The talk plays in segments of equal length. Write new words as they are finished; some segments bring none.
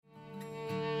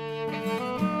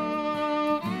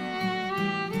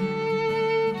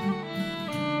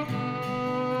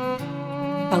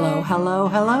Hello, hello,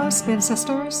 hello, Spin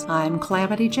Sisters. I'm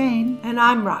Calamity Jane. And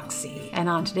I'm Roxy. And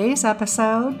on today's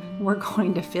episode, we're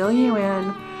going to fill you in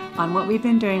on what we've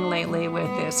been doing lately with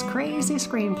this crazy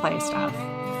screenplay stuff.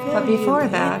 But before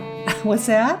that, what's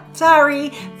that? Sorry,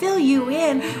 fill you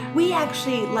in. We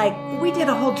actually, we did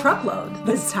a whole truckload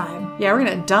this time. Yeah, we're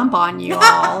going to dump on you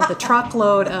all the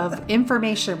truckload of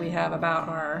information we have about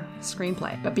our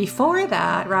screenplay. But before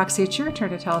that, Roxy, it's your turn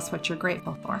to tell us what you're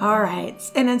grateful for. All right.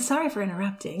 And then sorry for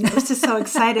interrupting. I was just so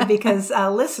excited because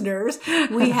listeners,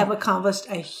 we have accomplished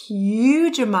a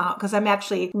huge amount because I'm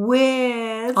actually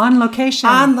On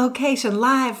location,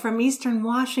 live from Eastern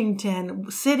Washington,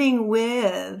 sitting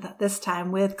this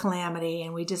time with Calamity.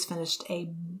 And we just finished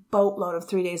a boatload of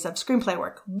 3 days of screenplay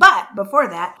work. But before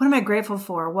that, what am I grateful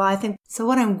for? Well,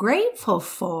 what I'm grateful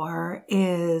for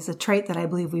is a trait that I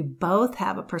believe we both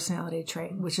have, a personality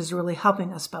trait, which is really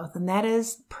helping us both, and that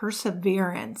is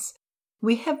perseverance.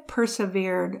 We have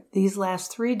persevered these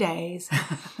last 3 days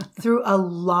through a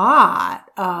lot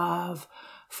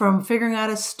from figuring out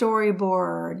a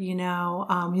storyboard,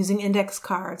 using index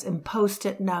cards and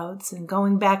Post-it notes and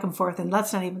going back and forth. And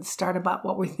let's not even start about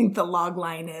what we think the log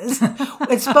line is.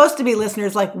 It's supposed to be,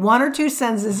 listeners, like 1 or 2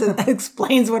 sentences that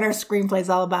explains what our screenplay is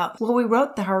all about. Well, we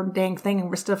wrote the hard dang thing and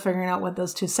we're still figuring out what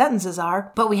those 2 sentences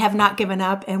are, but we have not given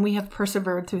up and we have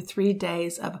persevered through 3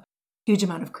 days of a huge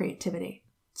amount of creativity.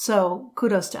 So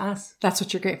kudos to us. That's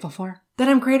what you're grateful for. That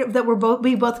I'm great that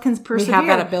we both can persevere. We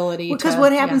have that ability. Because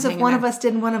what happens if one of us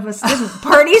did and one of us didn't?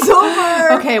 Party's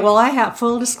over. Okay, well, I have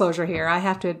full disclosure here. I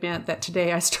have to admit that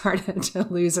today I started to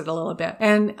lose it a little bit.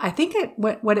 And I think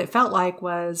what it felt like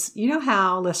was, you know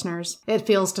how, listeners, it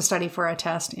feels to study for a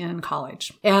test in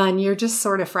college. And you're just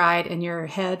sort of fried and your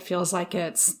head feels like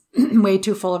it's way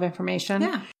too full of information.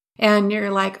 Yeah. And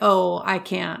you're like, oh, I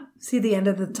can't see the end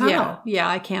of the tunnel. Yeah,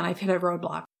 I can't. I've hit a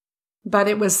roadblock. But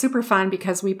it was super fun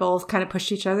because we both kind of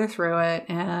pushed each other through it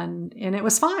and it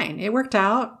was fine. It worked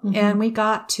out. Mm-hmm. And we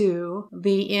got to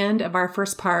the end of our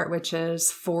first part, which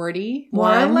is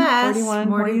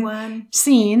 41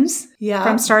 scenes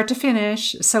from start to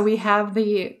finish. So we have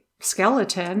the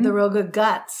skeleton. The real good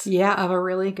guts. Yeah, of a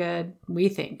really good, we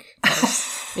think, a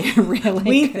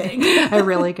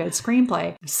really good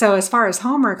screenplay. So as far as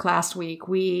homework last week,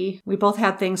 we both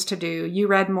had things to do. You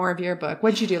read more of your book.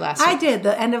 What did you do last week? I did.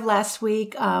 The end of last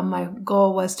week, my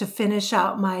goal was to finish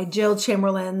out my Jill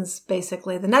Chamberlain's,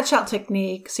 basically, The Nutshell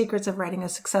Technique, Secrets of Writing a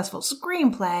Successful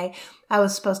Screenplay. I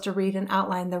was supposed to read and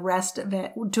outline the rest of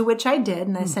it, to which I did,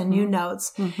 and I send you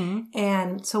notes. Mm-hmm.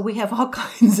 And so we have all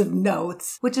kinds of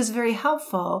notes, which is very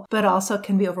helpful, but also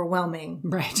can be overwhelming.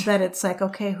 Right. That it's like,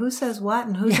 okay, who says what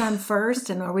and who's on first,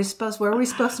 and where are we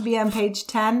supposed to be on page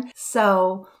 10?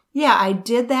 So yeah, I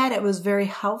did that. It was very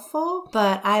helpful,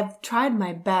 but I've tried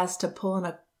my best to pull in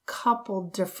a couple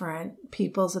different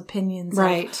people's opinions.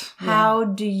 Right. How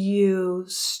do you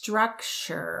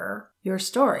structure your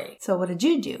story? So what did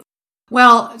you do?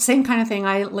 Well, same kind of thing.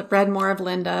 I read more of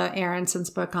Linda Aronson's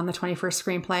book on the 21st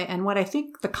Screenplay. And what I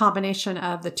think the combination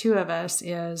of the two of us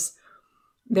is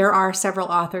there are several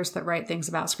authors that write things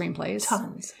about screenplays.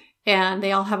 Tons. And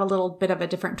they all have a little bit of a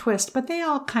different twist, but they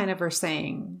all kind of are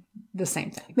saying the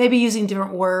same thing. Maybe using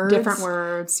different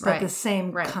words. But the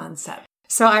same concept.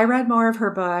 So I read more of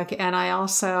her book, and I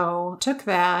also took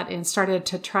that and started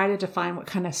to try to define what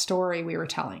kind of story we were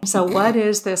telling. So what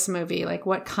is this movie? Like,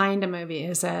 what kind of movie?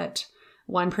 Is it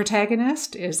one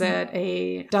protagonist? Is it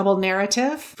a double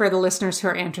narrative? For the listeners who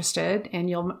are interested, and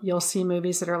you'll see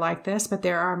movies that are like this, but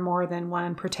there are more than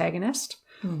one protagonist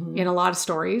in a lot of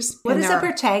stories. What does a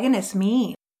protagonist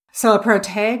mean? So a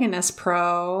protagonist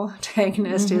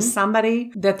is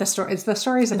somebody that the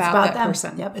story is about that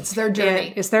person. Yep, it's their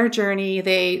journey. It's their journey.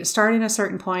 They start in a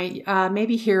certain point.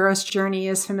 Maybe hero's journey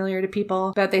is familiar to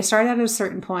people, but they start at a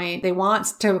certain point. They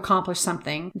want to accomplish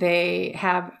something. They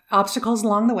have obstacles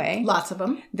along the way. Lots of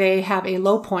them. They have a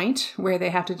low point where they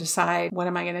have to decide, what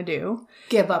am I going to do?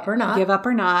 Give up or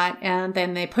not. And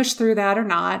then they push through that or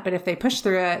not. But if they push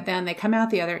through it, then they come out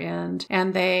the other end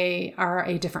and they are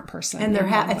a different person. And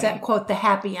it's that quote, the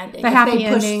happy ending. The happy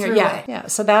ending. Yeah.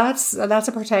 So that's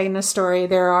a protagonist story.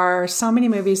 There are so many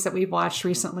movies that we've watched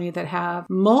recently that have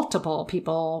multiple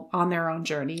people on their own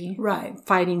journey. Right.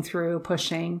 Fighting through,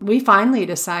 pushing. We finally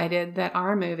decided that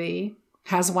our movie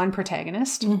has one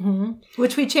protagonist. Mm-hmm.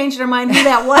 Which we changed our mind who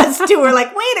that was too. We're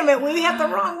like, wait a minute, we have the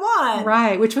wrong one.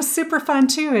 Right. Which was super fun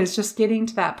too, is just getting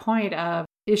to that point of,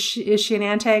 is she an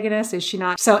antagonist? Is she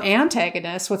not? So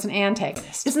antagonist, what's an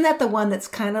antagonist? Isn't that the one that's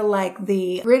kind of like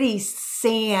the gritty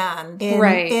sand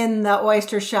Right. in the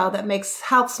oyster shell that makes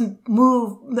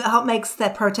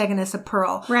the protagonist a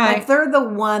pearl. Right. Like they're the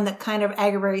one that kind of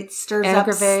stirs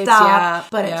up stuff, yeah,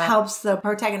 but it yeah. helps the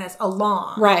protagonist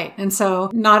along. Right. And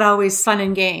so not always fun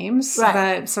and games, Right.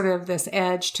 but sort of this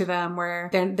edge to them where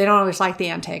they don't always like the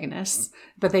antagonists,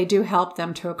 but they do help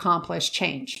them to accomplish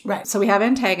change. Right. So we have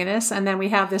antagonists, and then we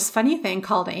have this funny thing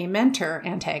called a mentor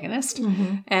antagonist.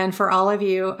 Mm-hmm. And for all of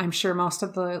you, I'm sure most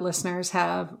of the listeners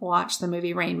have watched the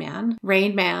movie Rain Man.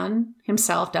 Rain Man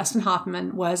himself, Dustin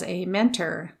Hoffman, was a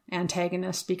mentor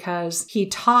antagonist because he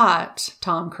taught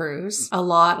Tom Cruise a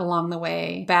lot along the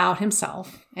way about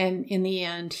himself. And in the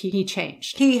end, he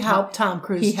changed. He helped Tom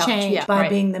Cruise change by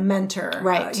being the mentor.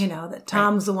 Right. That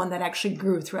Tom's the one that actually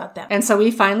grew throughout that. And so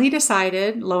we finally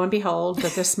decided, lo and behold,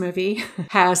 that this movie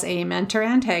has a mentor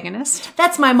antagonist.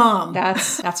 That's my mom.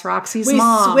 That's Roxy's we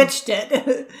mom. Switched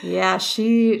it. Yeah,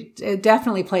 she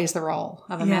definitely plays the role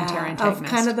of a mentor antagonist. Of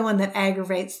kind of the one that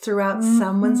aggravates throughout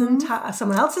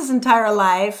someone else's entire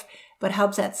life, but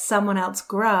helps that someone else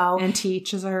grow. And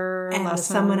teaches her and lessons.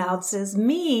 Someone else is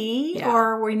me,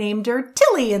 or we named her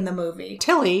Tilly in the movie.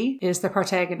 Tilly is the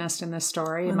protagonist in this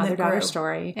story, a mother-daughter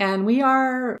story. And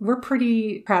we're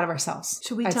pretty proud of ourselves.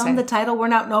 Should we tell them the title? We're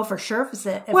not know for sure if it's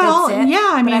it.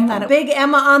 Yeah, I mean, I thought Big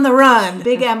Emma on the Run.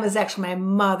 Big Emma is actually my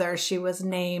mother. She was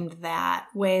named that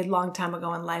way long time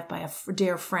ago in life by a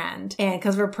dear friend. And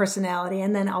because of her personality.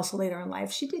 And then also later in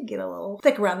life, she did get a little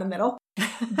thick around the middle.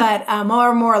 But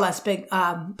more or less big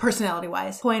personality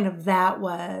wise. Point of that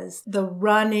was the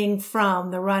running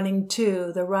from, the running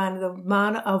to, the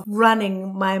amount of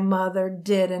running my mother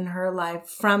did in her life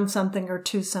from something or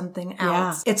to something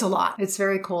else. Yeah. It's a lot. It's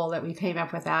very cool that we came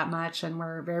up with that much, and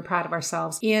we're very proud of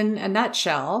ourselves. In a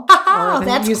nutshell,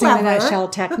 that's using clever. the nutshell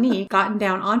technique, gotten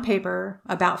down on paper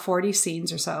about 40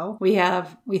 scenes or so. We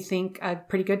think, a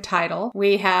pretty good title.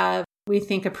 We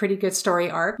think a pretty good story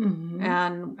arc,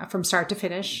 and from start to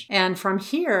finish. And from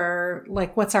here,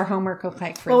 what's our homework look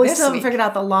like for this week? We still haven't figured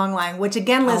out the long line, which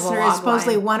again, listener, is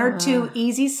supposedly one or two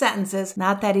easy sentences,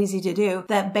 not that easy to do,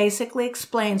 that basically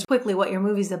explains quickly what your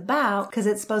movie's about, because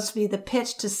it's supposed to be the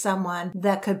pitch to someone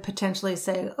that could potentially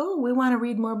say, oh, we want to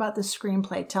read more about the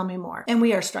screenplay. Tell me more. And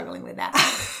we are struggling with that.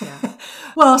 Yeah.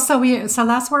 Well, so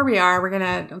that's where we are. We're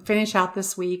going to finish out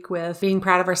this week with being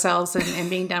proud of ourselves and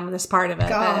being done with this part of it.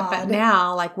 But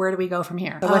now, where do we go from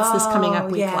here? So what's this coming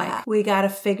up week like? We got to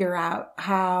figure out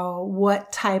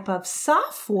what type of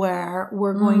software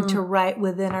we're going to write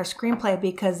within our screenplay,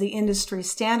 because the industry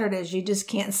standard is you just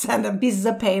can't send them pieces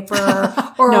of paper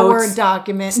or a Word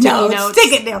document. Notes.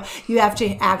 Stick it down. You have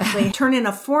to actually turn in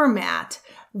a format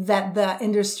that the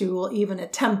industry will even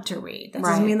attempt to read. That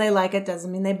doesn't mean they like it, doesn't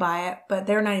mean they buy it, but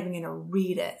they're not even going to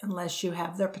read it unless you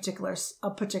have a particular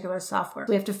software.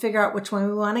 We have to figure out which one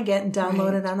we want to get and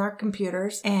download it on our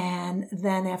computers. And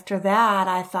then after that,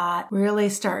 I thought really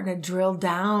starting to drill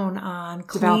down on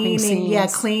developing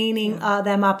scenes. Cleaning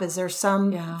them up. Is there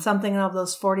something of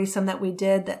those 40 some that we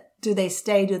did that do they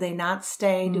stay? Do they not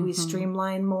stay? Do we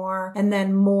streamline more? And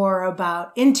then more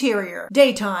about interior,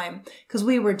 daytime, because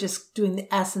we were just doing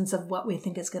the essence of what we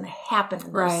think is going to happen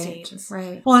in those scenes.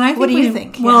 Right. Well, and I think what do you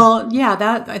think? Well,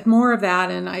 that more of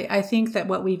that. And I think that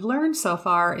what we've learned so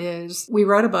far is we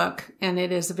wrote a book, and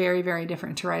it is very, very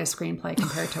different to write a screenplay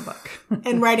compared to a book.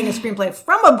 And writing a screenplay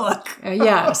from a book.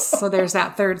 Yes. So there's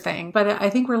that third thing. But I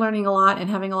think we're learning a lot and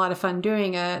having a lot of fun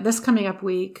doing it. This coming up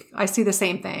week, I see the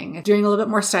same thing. Doing a little bit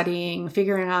more studying,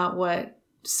 figuring out what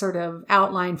sort of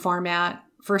outline format.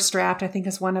 First draft, I think,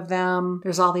 is one of them.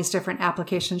 There's all these different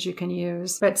applications you can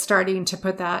use, but starting to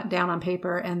put that down on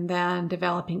paper and then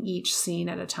developing each scene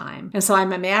at a time. And so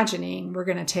I'm imagining we're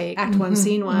going to take act one,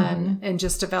 scene one, and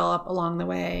just develop along the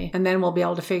way. And then we'll be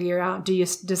able to figure out,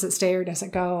 does it stay or does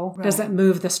it go? Right. Does it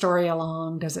move the story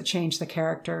along? Does it change the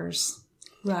characters?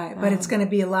 Right, but it's going to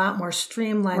be a lot more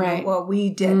streamlined than what we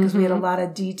did, because we had a lot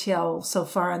of detail so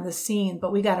far in the scene,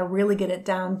 but we got to really get it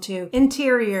down to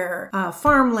interior,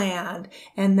 farmland,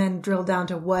 and then drill down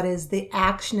to what is the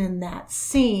action in that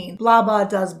scene. Blah, blah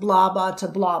does blah, blah to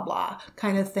blah, blah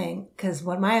kind of thing, because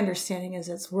what my understanding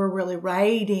is we're really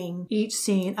writing each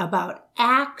scene about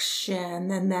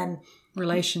action and then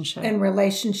relationship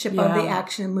of the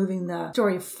action and moving the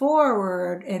story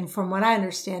forward. And from what I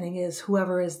understanding is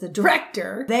whoever is the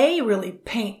director, they really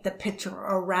paint the picture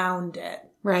around it.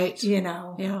 Right.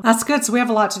 Yeah. That's good. So we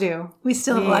have a lot to do. We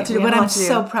still have a lot to do, but I'm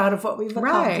so proud of what we've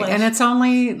accomplished. Right. And it's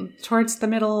only towards the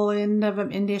middle of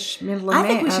May. I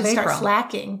think we should start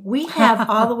slacking. We have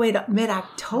all the way to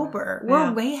mid-October.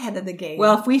 We're way ahead of the game.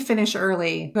 Well, if we finish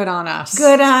early, good on us.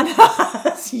 Good on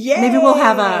us. Yay. Maybe we'll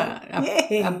have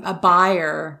a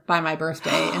buyer by my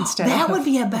birthday instead. That would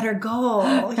be a better goal.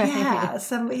 Yes.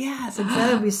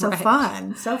 That would be so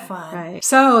fun. So fun. Right.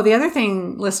 So the other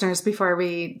thing, listeners, before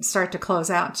we start to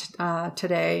close out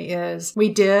today is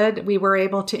we were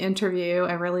able to interview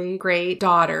a really great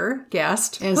daughter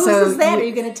guest. And Who's that? Are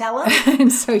you going to tell us?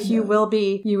 And so you will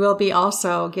be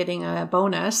also getting a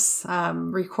bonus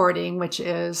recording, which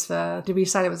is did we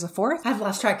decide it was the 4th? I've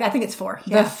lost track. I think it's 4.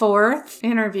 Yeah. The 4th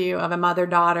interview of a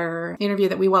mother-daughter interview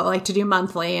that we would like to do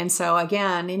monthly. And so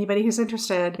again, anybody who's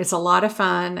interested, it's a lot of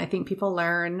fun. I think people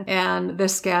learn. And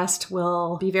this guest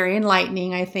will be very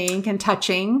enlightening, I think, and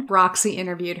touching. Roxy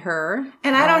interviewed her.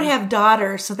 And I don't have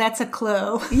daughters, so that's a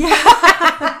clue. Yeah.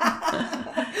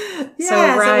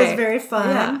 It was very fun.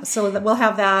 Yeah. So we'll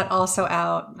have that also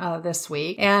out this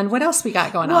week. And what else we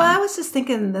got going on? Well, I was just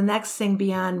thinking the next thing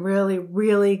beyond really,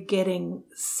 really getting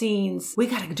scenes, we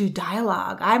got to do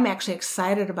dialogue. I'm actually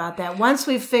excited about that. Once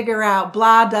we figure out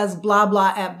blah does blah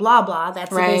blah at blah blah, that's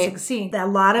the basic scene. A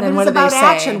lot of it is about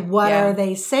action. What are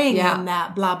they saying in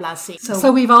that blah blah scene?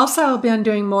 So we've also been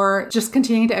doing more, just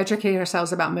continuing to educate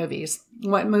ourselves about movies.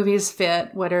 What movies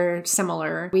fit, what are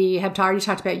similar. We have already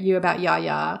talked about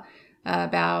Yaya,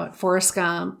 about Forrest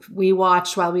Gump. We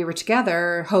watched while we were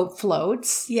together Hope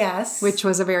Floats. Yes. Which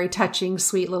was a very touching,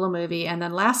 sweet little movie. And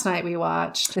then last night we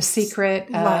watched The Secret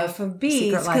Life of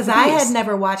Bees. Because I had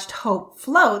never watched Hope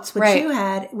Floats, which you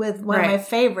had with one of my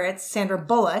favorites, Sandra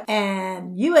Bullock.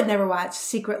 And you had never watched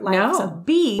Secret Life of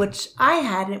Bees, which I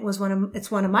had. And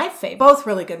it's one of my favorites. Both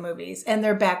really good movies. And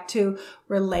they're back to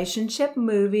relationship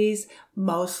movies,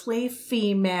 mostly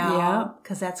female,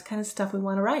 because that's the kind of stuff we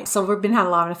want to write. So we've been having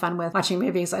a lot of fun with watching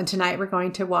movies, and tonight we're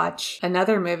going to watch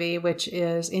another movie, which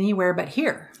is Anywhere But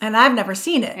Here. And I've never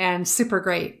seen it. And super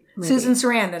great movie. Susan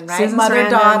Sarandon, right? Susan Mother,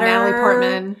 Sarandon, daughter. Natalie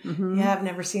Portman. Mm-hmm. Yeah, I've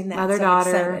never seen that. Mother,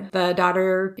 daughter. The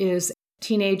daughter is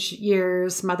teenage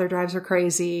years, mother drives her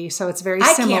crazy, so it's very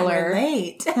similar.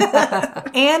 I can't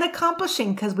relate. And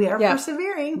accomplishing, because we are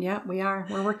persevering. Yeah, we are.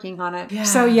 We're working on it. Yeah.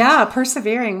 So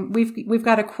persevering. We've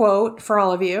got a quote for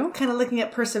all of you. Kind of looking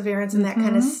at perseverance and that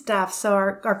kind of stuff. So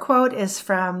our quote is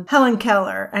from Helen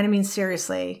Keller. And I mean,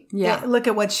 seriously. Yeah. Look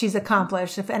at what she's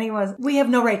accomplished. We have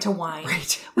no right to whine.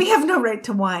 Right. We have no right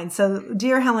to whine. So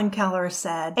dear Helen Keller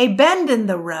said, "A bend in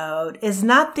the road is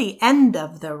not the end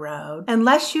of the road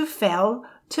unless you fail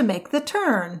to make the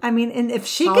turn." I mean, and if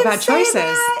she all can about say choices.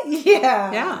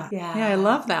 that, yeah, I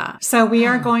love that. So we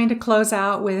are going to close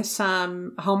out with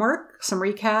some homework, some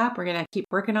recap. We're going to keep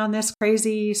working on this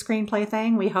crazy screenplay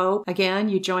thing. We hope, again,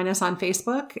 you join us on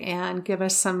Facebook and give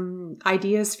us some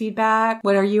ideas, feedback.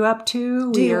 What are you up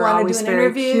to? Do you want to do an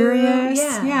interview? Curious.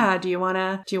 Yeah. Do you want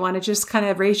to just kind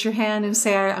of raise your hand and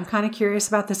say, I'm kind of curious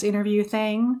about this interview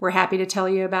thing? We're happy to tell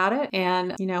you about it.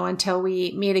 And, until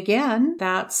we meet again,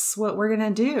 that's what we're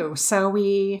going to do. So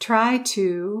we try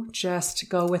to just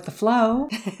go with the flow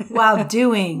while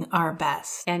doing our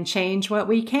best and change what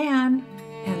we can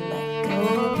and let go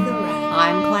of the rest.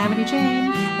 I'm Calamity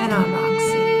Jane. And I'm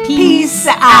Roxy. Peace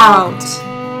out.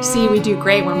 See, we do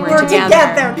great when we're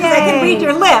together. Because I can read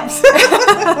your lips.